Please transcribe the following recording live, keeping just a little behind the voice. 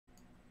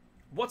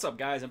What's up,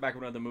 guys? I'm back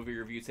with another movie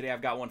review. Today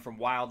I've got one from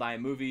Wild Eye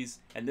Movies,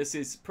 and this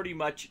is pretty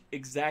much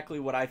exactly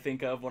what I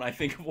think of when I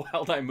think of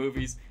Wild Eye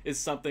Movies, is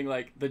something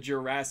like the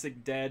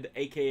Jurassic Dead,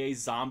 aka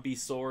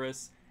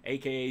Zombiesaurus,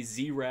 aka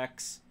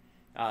Z-Rex.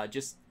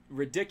 Just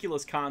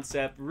ridiculous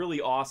concept,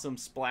 really awesome,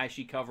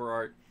 splashy cover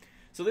art.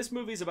 So this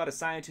movie is about a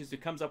scientist who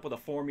comes up with a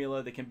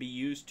formula that can be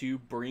used to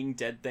bring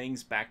dead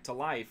things back to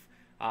life.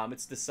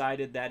 It's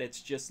decided that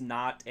it's just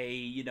not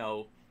a,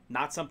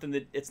 not something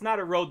that, it's not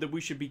a road that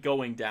we should be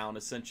going down,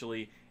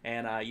 essentially.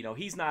 And,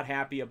 he's not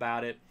happy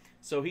about it.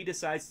 So he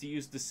decides to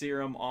use the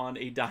serum on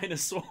a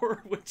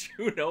dinosaur, which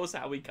who knows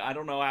how I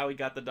don't know how he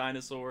got the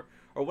dinosaur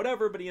or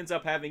whatever, but he ends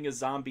up having a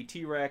zombie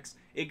T-Rex.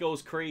 It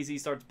goes crazy,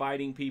 starts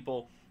biting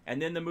people. And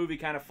then the movie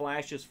kind of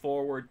flashes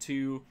forward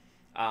to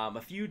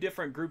a few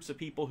different groups of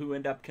people who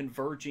end up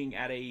converging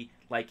at a,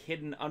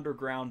 hidden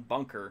underground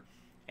bunker.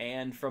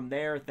 And from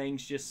there,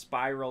 things just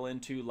spiral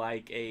into,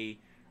 a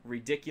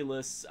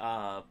ridiculous,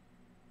 I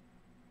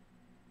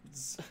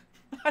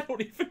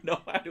don't even know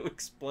how to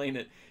explain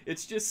it.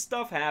 It's just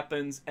stuff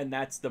happens, and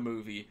that's the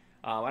movie.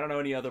 I don't know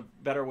any other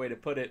better way to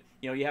put it.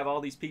 You have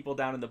all these people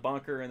down in the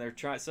bunker,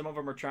 and some of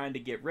them are trying to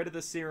get rid of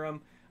the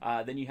serum.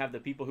 Then you have the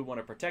people who want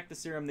to protect the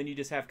serum. Then you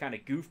just have kind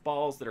of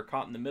goofballs that are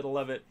caught in the middle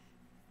of it.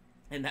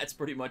 And that's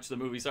pretty much the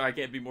movie. Sorry, I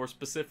can't be more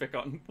specific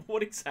on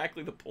what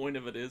exactly the point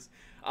of it is.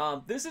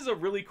 This is a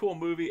really cool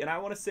movie, and I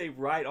want to say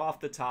right off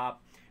the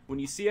top, when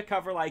you see a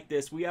cover like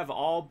this, we have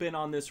all been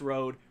on this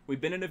road.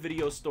 We've been in a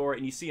video store,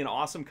 and you see an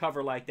awesome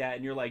cover like that,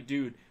 and you're like,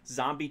 dude,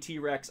 zombie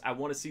T-Rex, I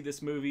want to see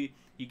this movie.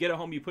 You get it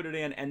home, you put it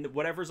in, and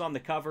whatever's on the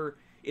cover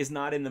is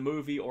not in the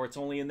movie, or it's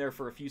only in there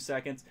for a few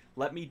seconds.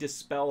 Let me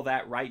dispel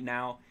that right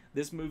now.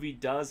 This movie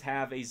does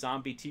have a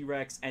zombie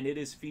T-Rex, and it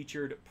is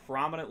featured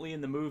prominently in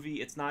the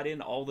movie. It's not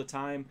in all the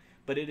time,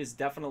 but it is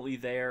definitely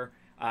there.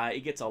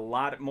 It gets a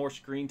lot more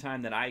screen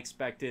time than I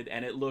expected,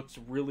 and it looks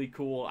really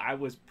cool. I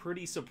was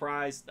pretty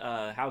surprised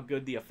how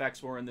good the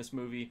effects were in this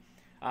movie.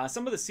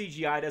 Some of the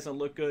CGI doesn't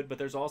look good, but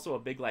there's also a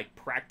big,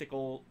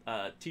 practical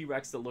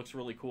T-Rex that looks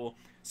really cool.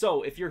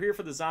 So, if you're here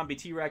for the zombie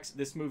T-Rex,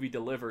 this movie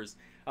delivers.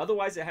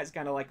 Otherwise, it has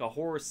kind of like a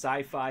horror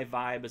sci-fi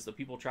vibe as the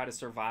people try to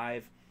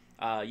survive.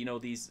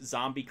 These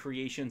zombie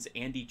creations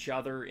and each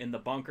other in the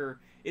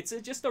bunker. It's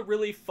just a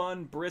really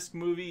fun, brisk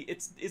movie.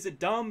 Is it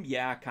dumb?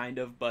 Yeah, kind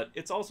of, but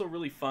it's also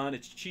really fun.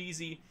 It's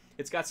cheesy.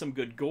 It's got some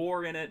good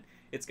gore in it.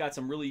 It's got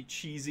some really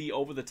cheesy,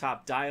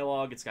 over-the-top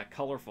dialogue. It's got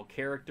colorful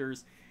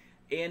characters.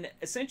 And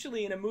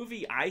essentially, in a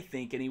movie, I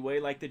think anyway,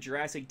 like the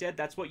Jurassic Dead,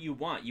 that's what you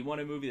want. You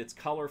want a movie that's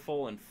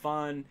colorful and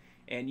fun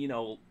and,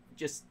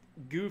 just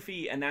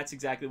goofy, and that's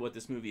exactly what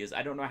this movie is.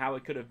 I don't know how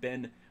it could have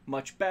been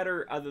much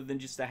better other than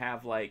just to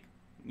have,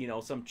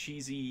 some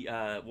cheesy,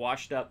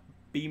 washed-up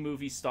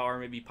B-movie star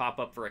maybe pop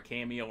up for a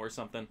cameo or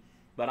something.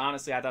 But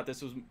honestly, I thought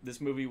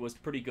this movie was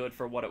pretty good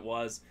for what it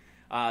was.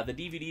 The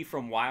DVD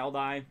from Wild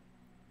Eye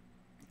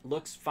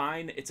looks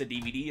fine. It's a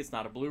DVD. It's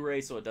not a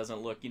Blu-ray, so it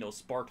doesn't look,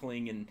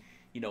 sparkling and,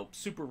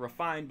 super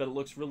refined, but it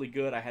looks really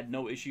good. I had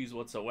no issues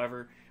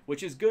whatsoever,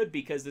 which is good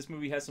because this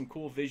movie has some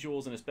cool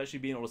visuals, and especially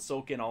being able to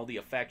soak in all the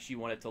effects, you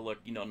want it to look,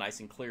 nice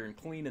and clear and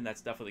clean, and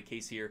that's definitely the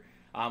case here.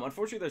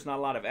 Unfortunately, there's not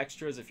a lot of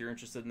extras if you're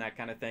interested in that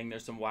kind of thing.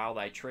 There's some Wild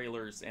Eye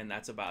trailers, and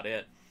that's about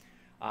it.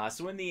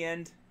 So in the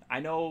end,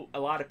 I know a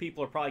lot of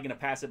people are probably going to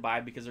pass it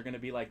by because they're going to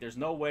be like, there's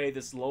no way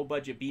this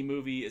low-budget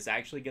B-movie is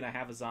actually going to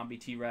have a zombie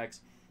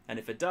T-Rex. And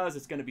if it does,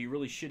 it's going to be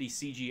really shitty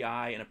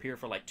CGI and appear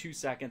for 2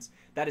 seconds.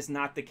 That is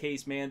not the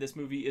case, man. This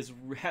movie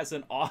has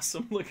an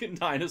awesome-looking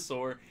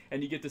dinosaur,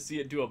 and you get to see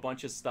it do a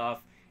bunch of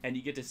stuff. And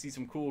you get to see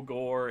some cool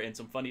gore and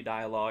some funny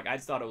dialogue. I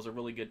just thought it was a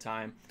really good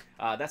time.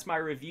 That's my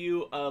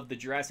review of the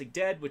Jurassic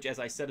Dead, which, as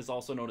I said, is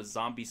also known as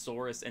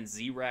Zombiesaurus and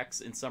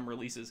Z-Rex in some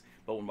releases.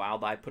 But when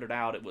Wild Eye put it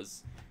out, it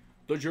was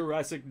the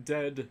Jurassic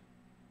Dead.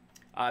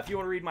 If you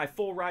want to read my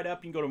full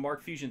write-up, you can go to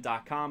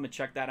markfusion.com and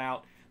check that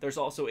out. There's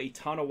also a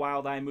ton of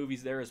Wild Eye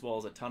movies there, as well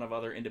as a ton of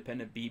other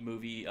independent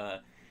B-movie,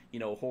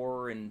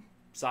 horror and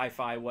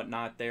sci-fi,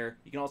 whatnot there.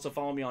 You can also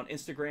follow me on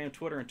Instagram,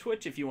 Twitter, and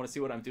Twitch if you want to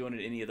see what I'm doing at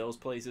any of those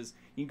places.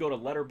 You can go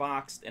to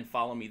Letterboxd and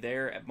follow me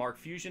there at Mark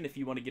Fusion if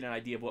you want to get an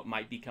idea of what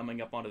might be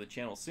coming up onto the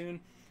channel soon,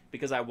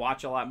 because I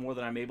watch a lot more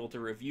than I'm able to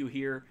review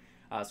here,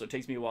 so it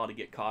takes me a while to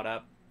get caught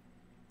up.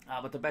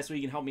 But the best way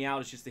you can help me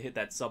out is just to hit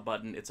that sub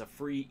button. It's a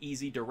free,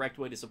 easy, direct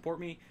way to support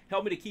me.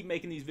 Help me to keep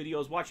making these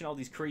videos, watching all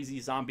these crazy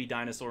zombie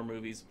dinosaur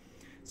movies.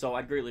 So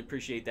I'd greatly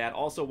appreciate that.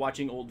 Also,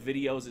 watching old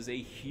videos is a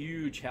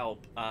huge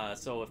help.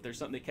 So if there's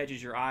something that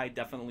catches your eye,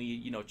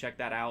 definitely, check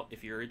that out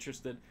if you're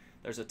interested.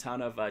 There's a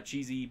ton of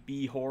cheesy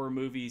B-horror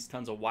movies,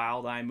 tons of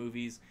Wild Eye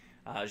movies,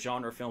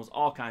 genre films,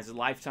 all kinds of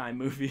Lifetime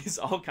movies,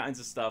 all kinds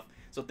of stuff.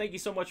 So thank you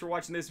so much for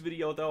watching this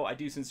video, though. I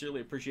do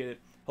sincerely appreciate it.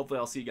 Hopefully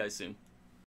I'll see you guys soon.